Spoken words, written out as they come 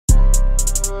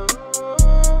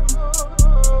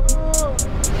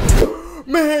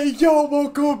Man, yo,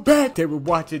 welcome back. They were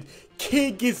watching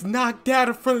kid gets knocked out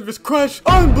in front of his crush.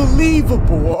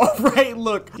 Unbelievable. Alright,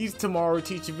 look, these tomorrow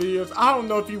teacher videos, I don't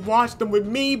know if you watched them with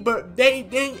me, but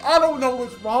I don't know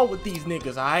what's wrong with these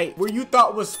niggas, alright? Where you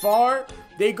thought was far,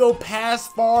 they go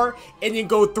past far and then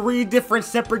go 3 different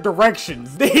separate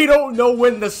directions. They don't know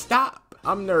when to stop.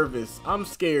 I'm nervous. I'm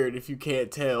scared if you can't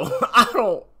tell. I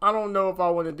don't know if I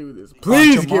want to do this.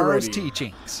 Please get ready.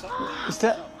 Teachings. Is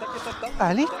that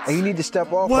Ali? Hey, you need to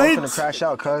step off. What? I'm gonna crash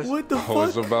out, cuz. What the fuck? Oh,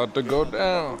 it's about to go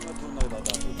down.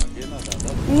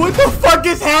 What the fuck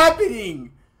is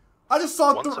happening? I just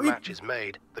saw Once a match is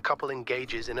made, the couple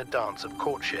engages in a dance of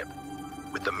courtship,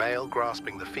 with the male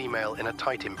grasping the female in a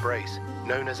tight embrace,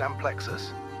 known as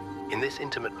amplexus. In this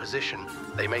intimate position,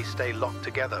 they may stay locked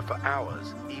together for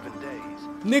hours, even days.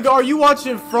 Nigga, are you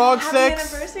watching frog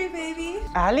sex? Happy anniversary, baby.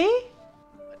 Ali?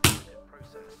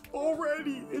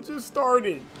 Already, it just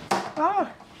started.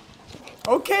 Ah,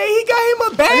 Okay, he got him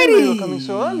a I didn't know you were baddie. coming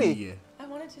so early. I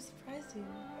wanted to surprise you.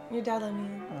 Your dad let me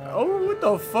in. Oh, what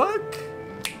the fuck?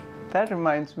 That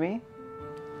reminds me.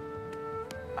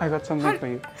 I got something for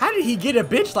you. How did he get a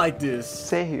bitch like this?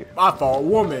 Say here. My fault,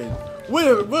 woman.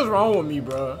 What's wrong with me,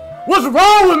 bro? What's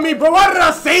wrong with me, bro? Why did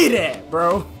I say that,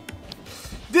 bro?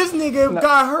 This nigga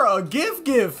got her a gift.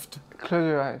 Close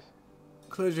your eyes.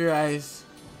 Close your eyes.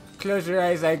 Close your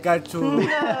eyes, I got you.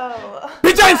 No.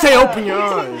 Bitch, I didn't say open your You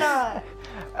did eyes. not.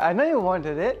 I know you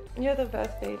wanted it. You're the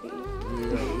best, baby.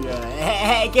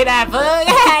 Yeah. Can I fuck?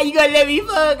 You gonna let me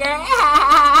fuck, girl?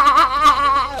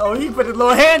 Oh, he put his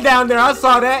little hand down there. I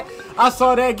saw that.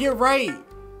 Get right.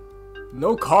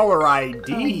 No caller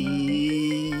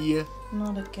ID.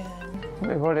 Not again.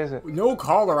 Wait, what is it? No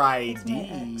caller my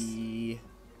ID.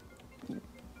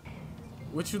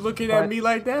 What you looking at me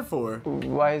like that for?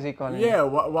 Why is he calling you? Yeah,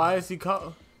 why is he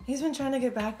call? He's been trying to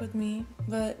get back with me,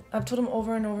 but I've told him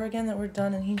over and over again that we're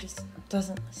done, and he just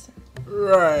doesn't listen.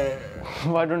 Right.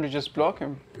 Why don't you just block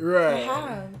him? I Right.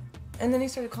 have. And then he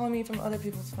started calling me from other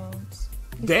people's phones.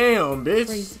 Damn, bitch.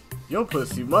 Crazy. Your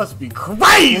pussy must be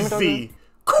crazy.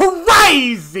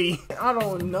 Crazy. I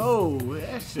don't know.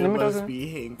 That shit must be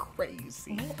hitting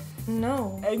crazy.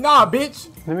 No. Hey, nah, bitch.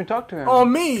 Let me talk to him.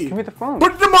 On me. Give me the phone.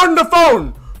 Put them on the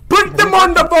phone. Put them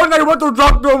on the phone. I want to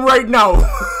talk to them right now.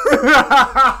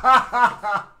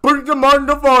 Put them on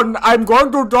the phone. I'm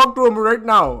going to talk to him right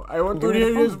now. I want to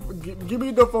hear this. Give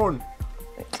me the phone.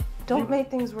 Don't make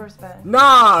things worse, Ben.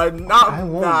 Nah. I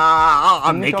won't.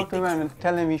 I'm Let me talk making to him and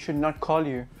tell him he should not call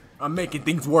you. I'm making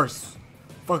things worse.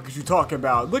 Fuck is you talking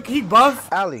about? Look, he buff.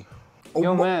 Ali.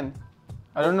 Yo, man.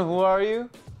 I don't know who are you,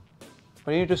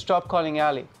 but you need to stop calling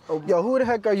Ali. Yo, who the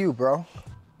heck are you, bro?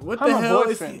 What I'm the a hell?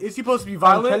 boyfriend. Is he supposed to be I'm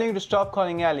violent? telling you to stop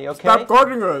calling Ali, okay? Stop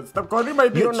calling her. Stop calling my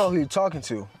bitch. You don't know who you're talking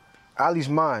to. Ali's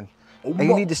mine. Oh And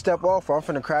you need to step off or I'm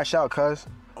finna crash out, cuz.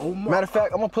 Oh my. Matter of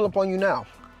fact, I'm gonna pull up on you now.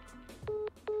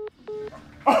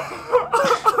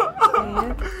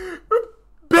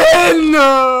 Ben!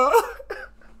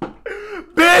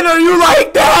 Ben, are you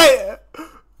like that?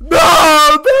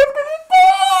 No! Ben's gonna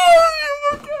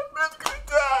die! Ben's gonna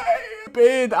die!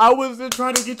 Ben, I wasn't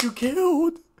trying to get you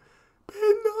killed.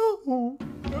 Ben, no.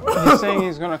 He's saying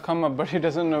he's gonna come up, but he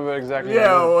doesn't know where exactly.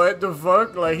 Yeah, what the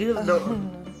fuck? Like, he's no.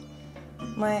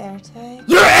 My air tag?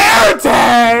 Your air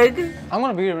tag! I'm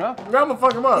gonna beat him up. I'm gonna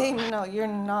fuck him up. Hey, no, you're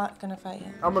not gonna fight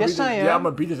him. I'm gonna Yes, beat I his, am. Yeah, I'm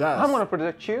gonna beat his ass. I'm gonna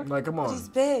protect you. Like, come on. He's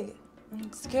big.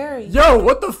 And scary. Yo,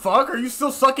 what the fuck? Are you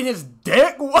still sucking his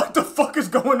dick? What the fuck is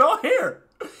going on here?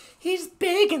 He's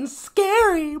big and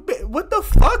scary. What the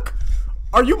fuck?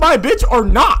 Are you my bitch or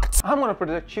not? I'm gonna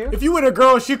protect you. If you with a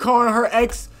girl, she calling her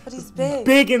ex But he's big.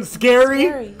 big and scary,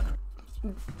 Scary.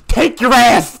 take your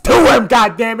ass to him,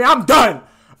 goddammit. I'm done.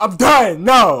 I'm done.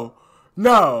 No.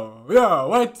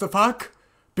 What the fuck?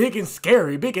 Big and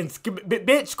scary. Bitch.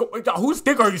 Whose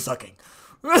dick are you sucking?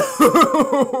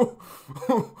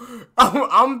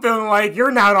 I'm feeling like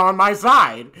you're not on my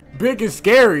side. Big and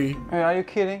scary. Hey, are you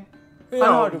kidding? You I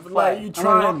know know, how to fight. like you I'm gonna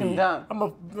trying knock me. him down. I'm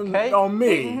Okay? on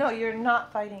me. No, you're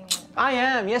not fighting him. I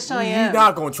am. Yes, I am. You're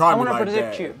not gonna try I'm me gonna like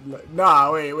protect that. you.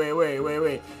 Nah,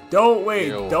 wait. Don't wait.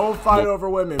 Yo. Don't fight over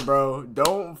women, bro.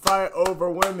 Don't fight over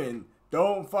women.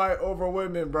 Don't fight over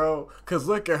women, bro. Cause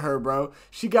look at her, bro.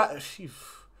 She bad. She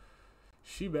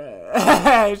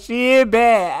is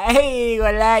bad. I ain't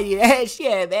gonna lie to you. She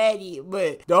a baddie.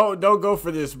 But don't go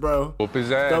for this, bro. Whoop his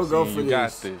ass. Don't go you for got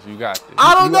this. this. You got this.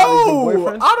 I don't You are his know.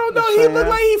 boyfriend? I don't know. Yes, He I look am.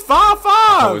 like he 5'5".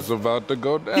 Oh, it's about to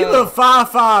go down. He look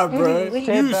 5'5", bro. Wait. You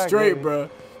Stay back, straight, baby. bro.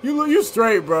 You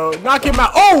straight, bro. Knock him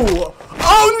out. Oh!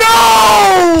 Oh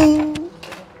no!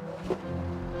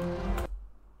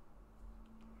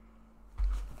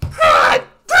 God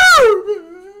damn it!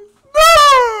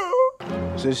 No!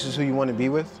 So this is who you want to be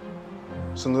with?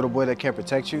 Some little boy that can't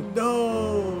protect you?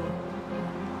 No.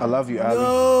 I love you, Ali.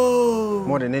 No.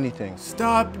 More than anything.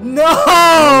 Stop. We've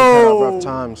had our rough No.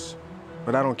 times,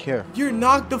 but I don't care. You're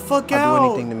knocked the fuck I'll out. do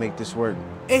anything to make this work.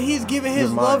 And he's giving his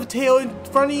You're mine. love tale in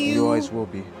front of you. You always will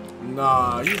be.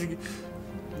 Nah.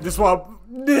 This why.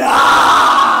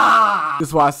 Nah! This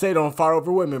is why I say don't fight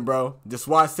over women, bro. This is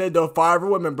why I said don't fight over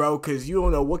women, bro. Cause you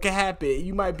don't know what can happen.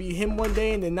 You might be him one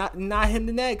day and then not him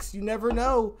the next. You never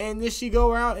know. And then she go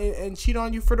around and cheat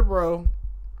on you for the bro.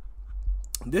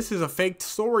 This is a fake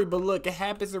story, but look, it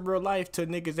happens in real life to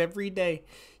niggas every day.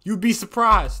 You'd be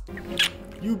surprised.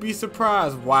 You'd be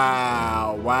surprised.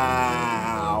 Wow,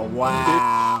 wow,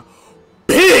 wow.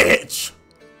 Bitch!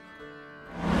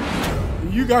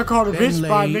 You got called a bitch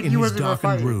by Ben a lay nigga in you his wasn't gonna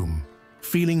darkened fight. room,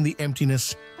 feeling the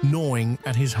emptiness gnawing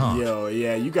at his heart. Yo,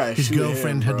 yeah, you guys. His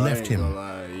girlfriend had left him,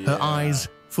 her eyes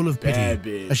full of Bad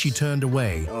pity bitch. as she turned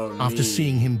away Oh, after me.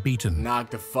 seeing him beaten.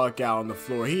 Knocked the fuck out on the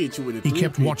floor. He hit you with a He three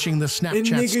kept piece. watching the Snapchat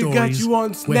nigga got stories you on where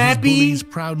his Snappy? bullies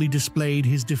proudly displayed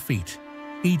his defeat.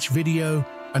 Each video,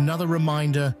 another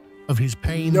reminder of his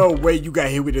pain. No way you got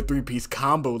hit with a three-piece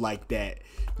combo like that.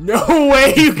 No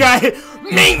way you got hit.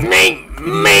 Mink, mink,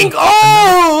 mink.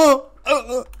 Oh!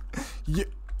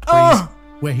 Yeah.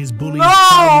 Where his bullies No!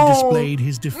 proudly displayed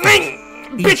his defeat.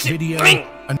 Mink, Each bitch, video, mink.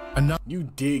 another. You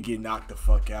did get knocked the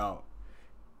fuck out.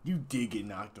 You did get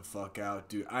knocked the fuck out,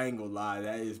 dude. I ain't gonna lie,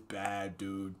 that is bad,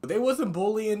 dude. They wasn't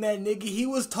bullying that nigga. He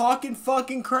was talking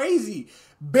fucking crazy.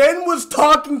 Ben was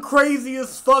talking crazy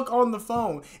as fuck on the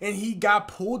phone, and he got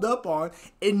pulled up on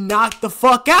and knocked the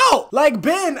fuck out. Like,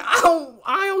 Ben, I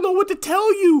don't know what to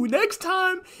tell you. Next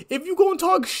time, if you gonna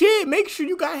talk shit, make sure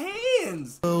you got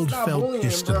hands. The world Stop felt bullying,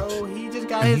 distant, bro. He just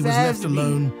got and his he was ass left beat.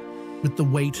 alone with the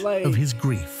weight Like, of his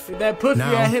grief. That pussy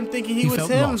Now, at him thinking he was felt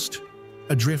him. lost,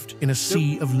 adrift in a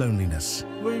sea of loneliness.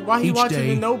 Why he Each watching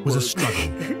day the Notebook? was a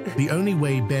struggle. The only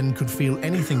way Ben could feel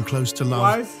anything close to Why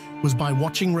love is- was by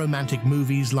watching romantic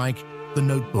movies like The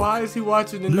Notebook, Why is he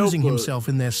watching the losing Notebook? himself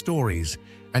in their stories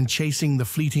and chasing the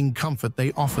fleeting comfort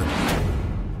they offered.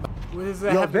 What does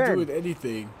that Yo, have to Ben. do with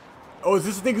anything? Oh, is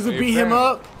this niggas who Hey, beat him Ben.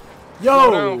 up? Slow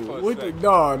Yo, down for a what the, second.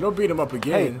 no, don't beat him up Hey,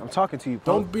 again. I'm talking to you,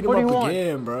 bro. Don't beat him What do up you want?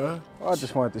 again, bruh. I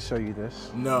just wanted to show you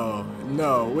this. No,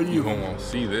 what do You you gonna want to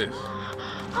see this.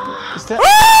 Is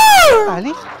that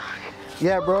Ali?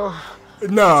 Yeah, bro. Tell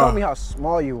me No, how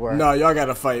small you were. no, y'all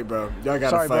gotta fight, bro. Y'all gotta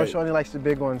Sorry, bro. fight. She only likes the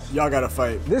big ones. Y'all gotta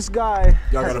fight. This guy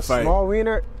Y'all has gotta a fight. small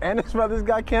wiener, and his mother's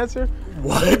got cancer.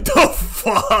 What the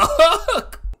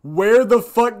fuck? Where the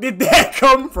fuck did that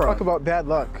come from? Talk about bad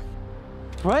luck.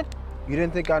 What? You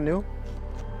didn't think I knew?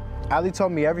 Ali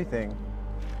told me everything.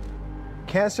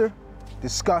 Cancer?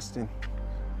 Disgusting.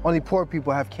 Only poor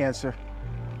people have cancer.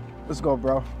 Let's go,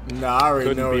 bro. Nah, I already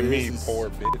Couldn't know be this me, is- poor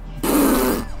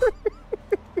bitch.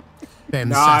 Ben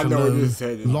Nah, I sat know where alone, this is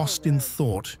headed. lost in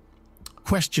thought,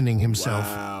 questioning himself,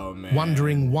 Wow, man.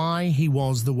 wondering why he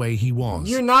was the way he was.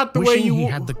 You're not the way wishing you he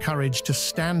wa- had the courage to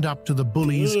stand up to the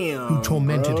bullies who Damn,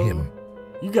 tormented bro. him,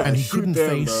 You gotta and he shoot couldn't them,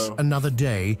 face bro. another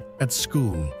day at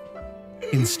school.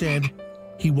 Instead,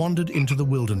 he wandered into the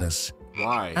wilderness.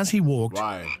 Why? As he walked,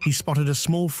 Why? he spotted a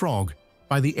small frog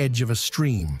by the edge of a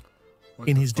stream. What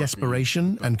In the his fuck are you-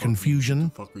 desperation what the and fuck are you- confusion, what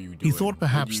the fuck are you he doing? thought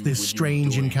perhaps What this you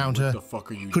strange doing? encounter What the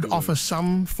fuck are you could doing? offer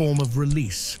some form of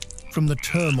release from the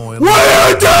turmoil. What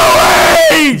are you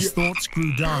doing? His thoughts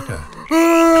grew darker,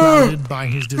 clouded by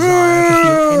his desire to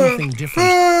feel anything different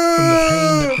from the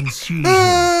pain that consumed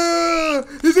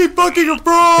him. Is he fucking a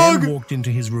frog? Ben walked into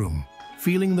his room,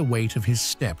 feeling the weight of his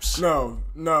steps. No,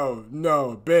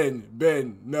 Ben,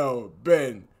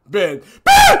 Ben.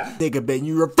 Nigga, Ben,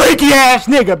 you a freaky ass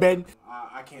nigga, Ben.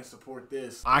 I can't support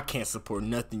this. I can't support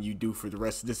nothing you do for the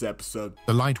rest of this episode.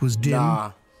 The light was dim,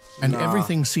 and nah,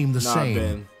 everything seemed the Nah, same,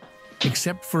 Ben.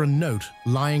 except for a note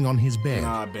lying on his bed.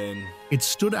 Nah, Ben. It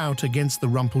stood out against the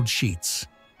rumpled sheets,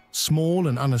 small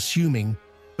and unassuming,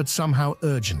 but somehow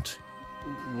urgent.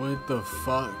 What the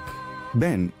fuck?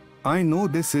 Ben, I know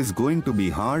this is going to be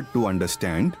hard to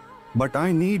understand, but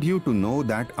I need you to know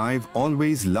that I've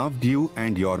always loved you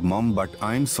and your mom, but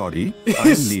I'm sorry, I'm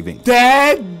His leaving.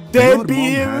 Dad Your beat mom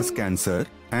him? has cancer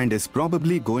and is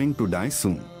probably going to die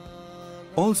soon.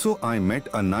 Also, I met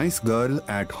a nice girl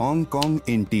at Hong Kong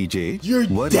in TJ. Your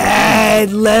Work-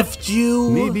 dad left you?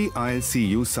 Maybe I'll see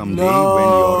you someday when you're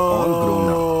all grown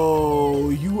up. No,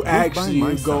 you actually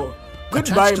my go. son.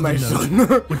 Goodbye, Attached to my the son.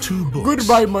 note were two books.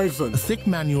 Goodbye, my son. A thick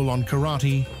manual on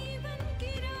karate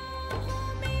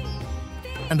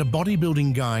and a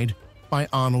bodybuilding guide by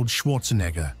Arnold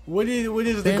Schwarzenegger. What is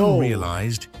the Ben goal?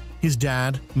 realized his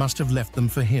dad must have left them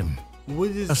for him.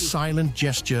 What is A silent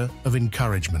gesture of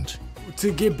encouragement.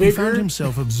 To get He bigger? found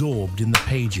himself absorbed in the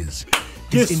pages,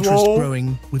 Get his interest swole?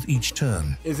 growing with each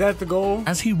turn. Is that the goal?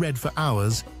 As he read for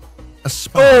hours, a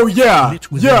spark Oh yeah,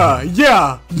 lit within yeah, him.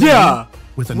 yeah, yeah.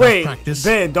 With enough Wait, practice,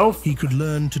 Ben, don't. he could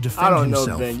learn to I defend don't know,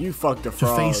 himself, Ben. You fucked the to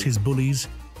frog. face his bullies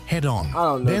head on. I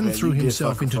don't know, Ben Ben. threw You did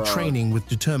himself fuck a into frog. training with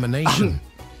determination,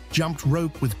 jumped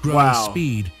rope with growing Wow.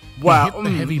 speed. Wow. He hit the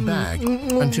heavy bag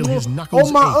until his knuckles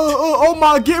Oh my, ached. oh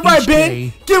my, get right, Each Ben.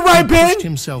 day, Get right, he Ben. pushed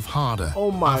himself harder.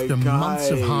 Oh my After God. months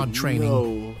of hard training,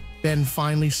 No. Ben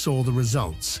finally saw the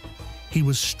results. He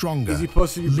was stronger, Is he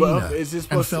supposed to be leaner, buff? Is he and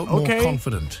supposed felt to? more Okay.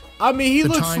 confident. I mean, he The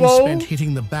looks time swole. spent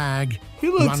hitting the bag, He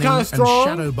looks running, kinda and strong.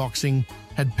 shadow boxing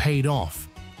had paid off.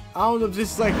 I don't know if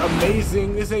this is like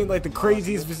amazing. This ain't like the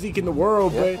craziest physique in the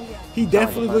world, but he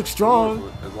definitely looks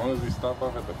strong. As long as we stop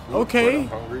off at the food Okay.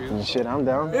 court, I'm hungry. Shit, I'm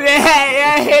down.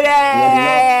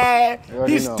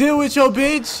 already He's know. still with your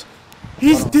bitch.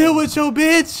 He's still with your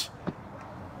bitch.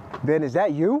 Ben, is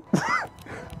that you?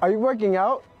 Are you working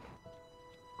out?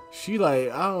 She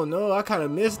like, I don't know. I kind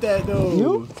of missed that though.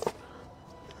 You?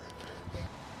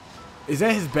 Is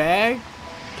that his bag?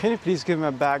 Can you please give me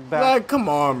my bag back? Like, come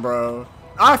on, bro.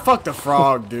 I fucked a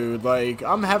frog, dude. Like,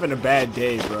 I'm having a bad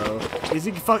day, bro. Is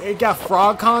he fuck? It got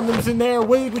frog condoms in there.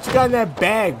 What you got in that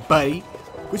bag, buddy?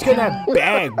 What you got in that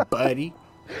bag, buddy?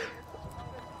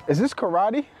 Is this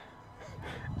karate?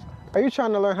 Are you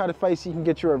trying to learn how to fight so you can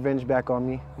get your revenge back on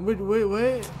me? Wait,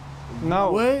 what?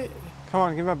 No. What? Come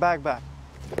on, give me my bag back.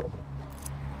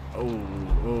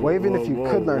 Well, even if you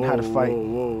could learn how to fight,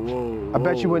 I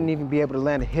bet you wouldn't even be able to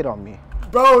land a hit on me.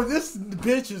 Bro, this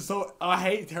bitch is so. I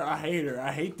hate her. I hate her.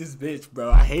 I hate this bitch,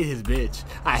 bro. I hate his bitch.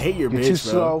 I hate your You're bitch,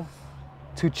 too bro. slow,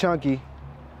 too chunky,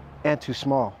 and too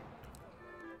small.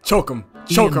 Choke him.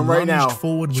 Choke him right now. Lunged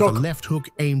forward with Choke a left hook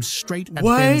aimed straight at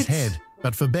What? Ben's head.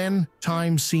 But for Ben,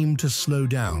 time seemed to slow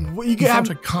down. What, you He got- felt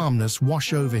a calmness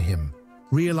wash over him,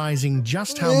 realizing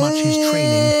just how much his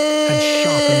training had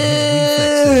sharpened his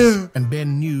reflexes. And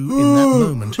Ben knew in that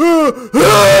moment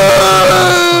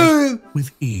with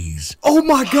ease. Oh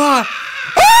my god!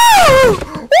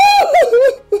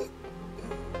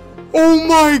 Oh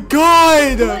my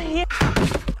god!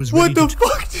 Was What ready the to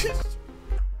fuck? Did,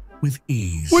 with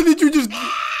ease. what did you just?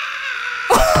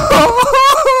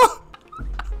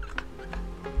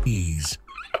 Ease.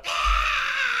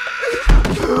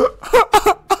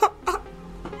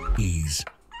 Ease.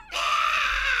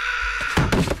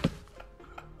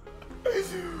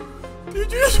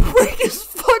 Did you just break his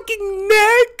fucking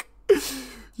neck?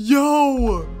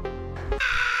 Yo!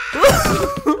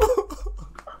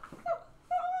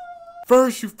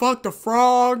 First you fucked a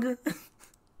frog.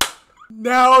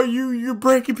 Now you're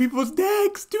breaking people's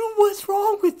necks. Dude, what's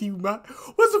wrong with you, man?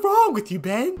 What's wrong with you,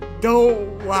 Ben?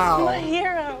 Don't, wow. My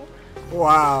hero.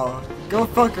 Wow. Go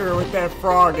fuck her with that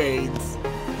frog AIDS.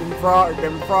 Them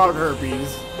frog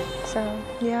herpes. So,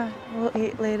 yeah, we'll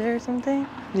eat later or something.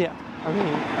 Yeah, I'm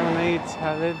gonna eat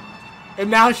salad. And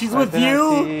now she's with then I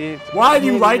you? see- Why do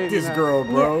you Maybe, like maybe this not. girl,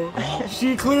 bro?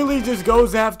 She clearly just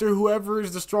goes after whoever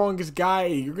is the strongest guy.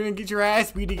 You're gonna get your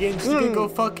ass beat again. She's gonna go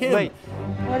fuck him. Wait,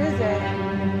 What is it?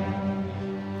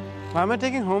 why am I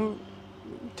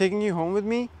taking you home with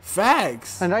me?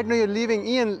 Facts. And right now you're leaving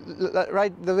Ian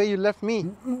right the way you left me.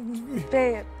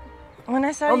 Babe, when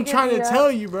I saw you I'm get trying to beat tell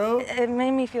up, you, bro. it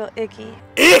made me feel icky.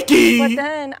 Icky! But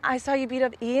then I saw you beat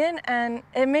up Ian and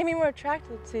it made me more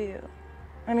attracted to you.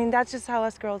 I mean, that's just how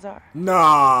us girls are.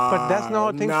 Nah. But that's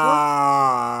not how things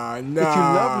Nah. If you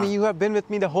love me, you have been with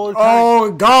me the whole time. Oh,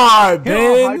 God, You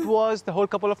know how it Ben. was the whole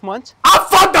couple of months? I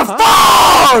fucked a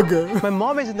frog! My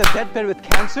mom is in the deathbed with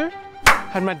cancer,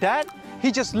 and my dad,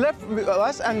 he just left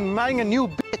us and marrying a new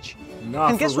bitch. Nah,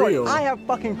 and guess for real. what? I have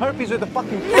fucking herpes with the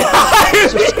fucking Fuck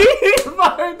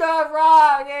that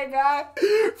frog, guy.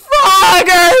 Frog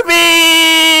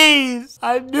herpes!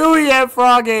 I knew he had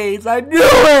frog AIDS. I knew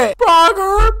it. Frog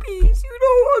herpes. You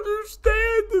don't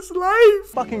understand this life.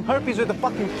 fucking herpes with the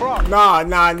fucking frog. Nah.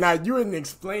 You didn't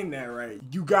explain that right.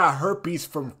 You got herpes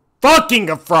from fucking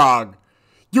a frog.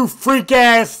 You freak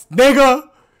ass nigga.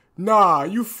 Nah,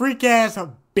 you freak ass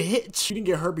bitch. You didn't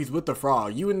get herpes with the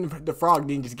frog. You and the frog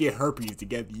didn't just get herpes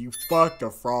together. You fucked a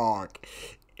frog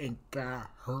and got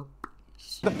herpes.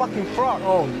 The fucking frog.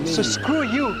 Oh, man. So screw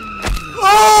you.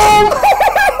 Oh!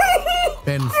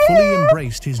 Ben fully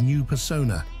embraced his new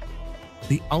persona,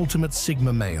 the ultimate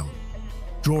Sigma male,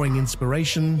 drawing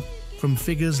inspiration from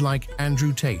figures like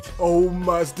Andrew Tate. Oh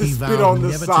my, the He spit vowed on the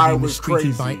never to side be was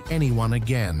mistreated crazy. by anyone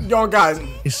again, Y'all guys,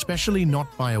 especially not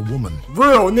by a woman.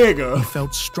 real He nigga.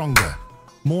 felt stronger,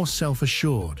 more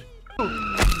self-assured.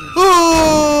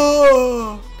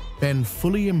 Oh! Ben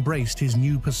fully embraced his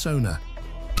new persona,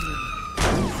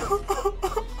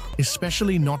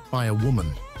 especially not by a woman.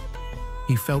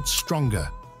 He felt stronger,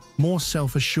 more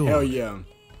self-assured. Hell yeah.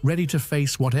 Ready to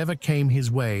face whatever came his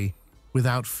way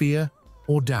without fear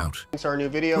or doubt. It's our new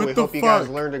video. What We the hope you guys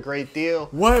fuck? learned a great deal.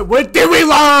 What did we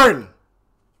learn?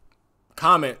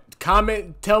 Comment,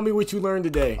 tell me what you learned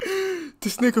today.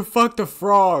 This nigga fucked a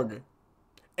frog.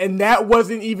 And that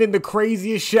wasn't even the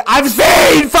craziest shit I've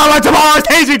seen from a Tomorrow's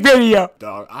Changing video.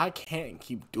 Dog, I can't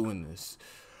keep doing this.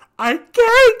 I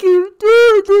can't keep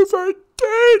doing this. I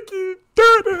can't keep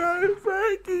doing it. I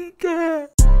fucking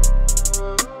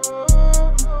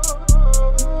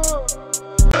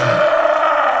can't.